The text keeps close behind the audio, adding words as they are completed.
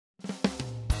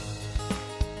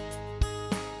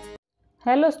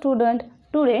Hello student,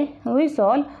 today we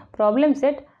solve problem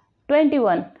set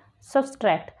 21,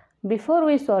 subtract. Before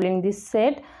we solving this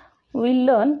set, we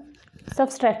learn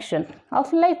subtraction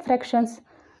of like fractions.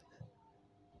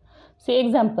 See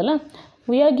example,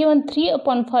 we are given 3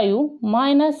 upon 5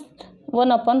 minus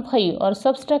 1 upon 5 or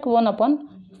subtract 1 upon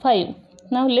 5.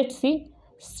 Now let's see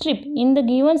strip. In the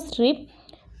given strip,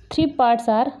 3 parts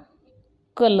are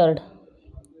colored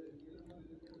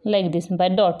like this by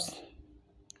dots.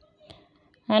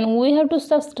 And we have to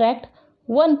subtract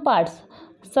one part.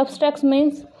 Subtract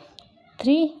means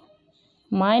 3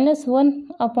 minus 1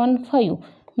 upon 5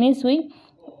 means we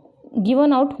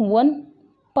given out one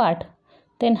part.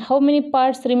 Then how many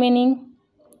parts remaining?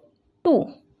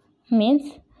 2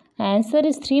 means answer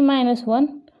is 3 minus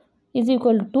 1 is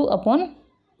equal to 2 upon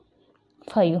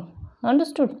 5.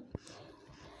 Understood?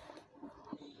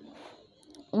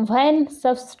 When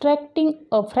subtracting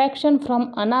a fraction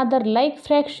from another like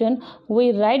fraction,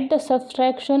 we write the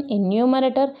subtraction in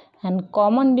numerator and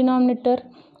common denominator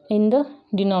in the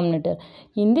denominator.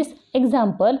 In this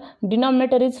example,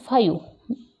 denominator is 5,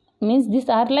 means these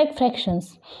are like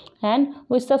fractions, and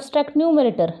we subtract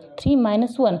numerator 3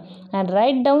 minus 1 and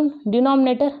write down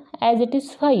denominator as it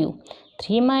is 5.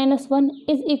 3 minus 1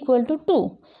 is equal to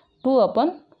 2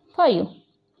 upon 5.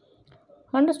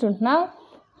 Understood? Now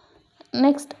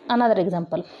next another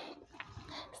example,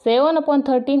 7 upon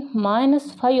 13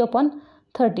 minus 5 upon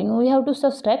 13. We have to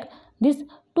subtract these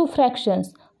two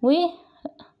fractions. We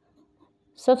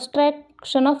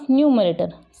subtraction of numerator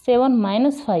 7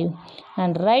 minus 5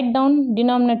 and write down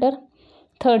denominator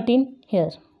 13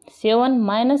 here. 7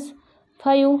 minus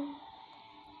 5,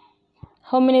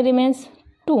 how many remains?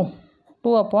 2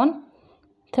 upon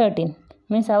 13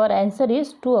 means our answer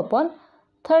is 2 upon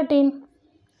 13.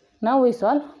 Now we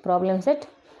solve problem set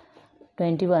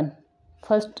 21.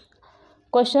 First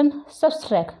question,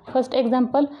 subtract. First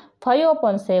example, 5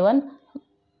 upon 7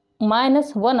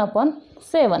 minus 1 upon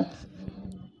 7.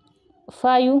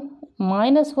 5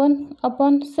 minus 1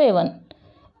 upon 7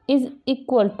 is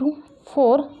equal to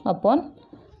 4 upon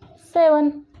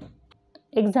 7.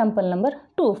 Example number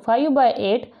 2, 5 by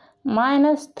 8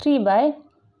 minus 3 by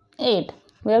 8.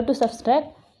 We have to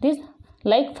subtract these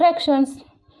like fractions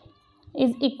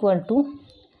is equal to,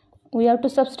 we have to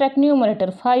subtract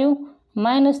numerator 5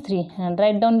 minus 3 and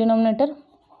write down denominator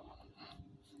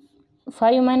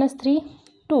 5 minus 3,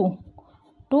 2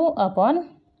 upon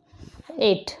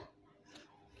 8.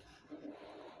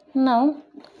 Now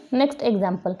next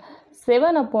example,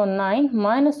 7 upon 9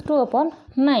 minus 2 upon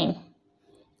 9.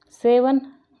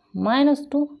 7 minus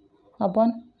 2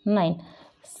 upon 9.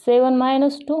 7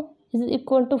 minus 2 is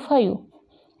equal to 5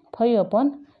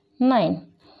 upon 9.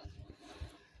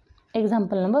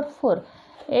 Example number 4,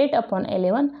 8 upon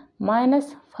 11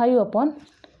 minus 5 upon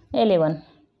 11.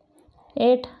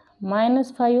 8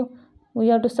 minus 5, we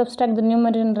have to subtract the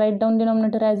numerator and write down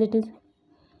denominator as it is.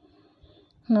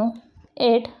 Now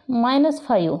 8 minus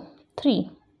 5, 3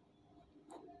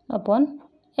 upon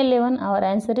 11. Our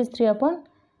answer is 3 upon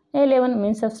 11,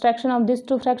 means subtraction of these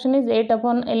two fraction is 8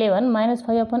 upon 11 minus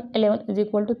 5 upon 11 is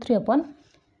equal to 3 upon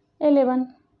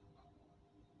 11.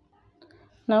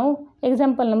 Now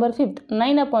example number 5,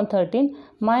 9 upon 13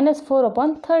 minus 4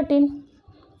 upon 13.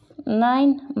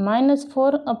 9 minus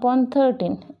 4 upon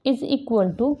 13 is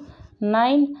equal to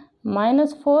 9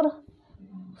 minus 4,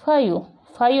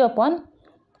 5 upon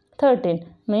 13,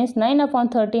 means 9 upon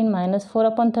 13 minus 4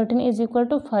 upon 13 is equal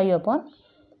to 5 upon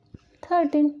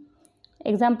 13.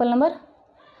 Example number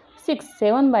 6,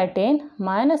 7 by 10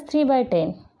 minus 3 by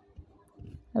 10.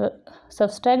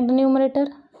 Subtract the numerator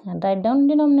and write down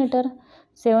denominator.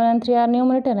 7 and 3 are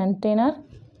numerator and 10 are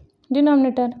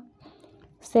denominator.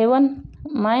 7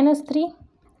 minus 3,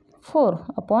 4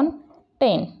 upon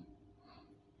 10.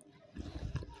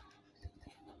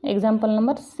 Example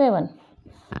number 7,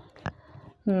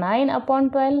 9 upon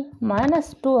 12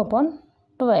 minus 2 upon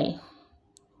 12.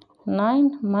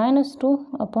 9 minus 2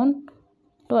 upon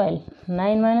 12.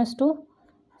 9 minus 2,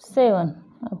 7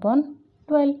 upon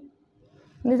 12.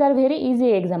 These are very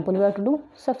easy example. We have to do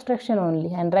subtraction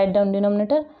only and write down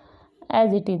denominator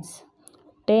as it is.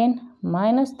 10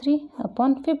 minus 3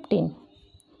 upon 15.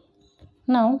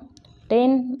 Now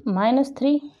 10 minus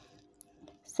 3,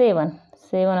 7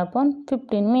 upon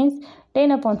 15 means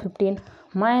 10 upon 15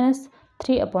 minus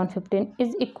 3 upon 15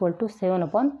 is equal to 7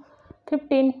 upon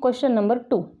 15. Question number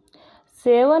 2,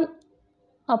 7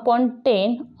 upon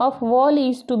 10 of wall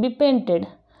is to be painted.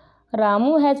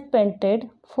 Ramu has painted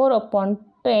 4 upon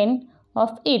 10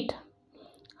 of it.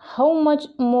 How much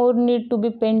more need to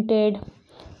be painted?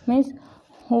 Means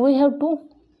we have to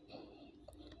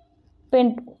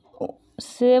paint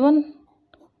 7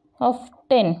 of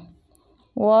 10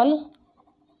 wall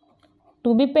to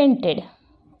be painted,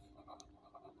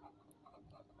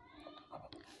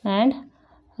 and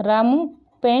Ramu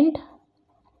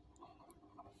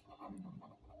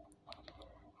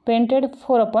painted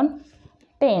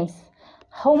 4/10.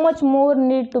 How much more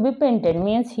need to be painted?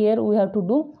 Means here we have to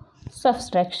do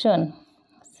subtraction.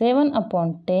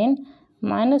 7/10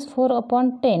 minus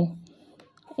 4/10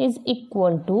 is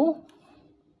equal to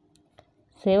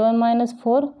 7 minus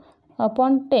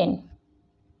 4/10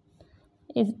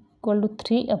 is equal to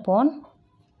 3/10.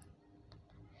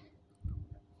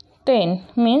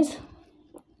 Means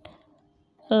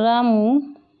Ramu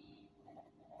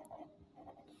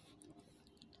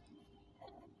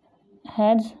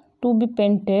has to be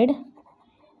painted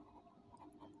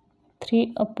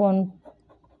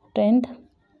 3/10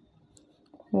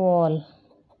 wall.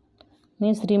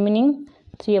 Means remaining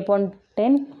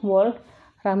 3/10 wall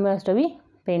Ramu has to be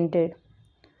painted.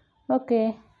 Okay,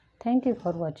 thank you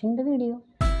for watching the video.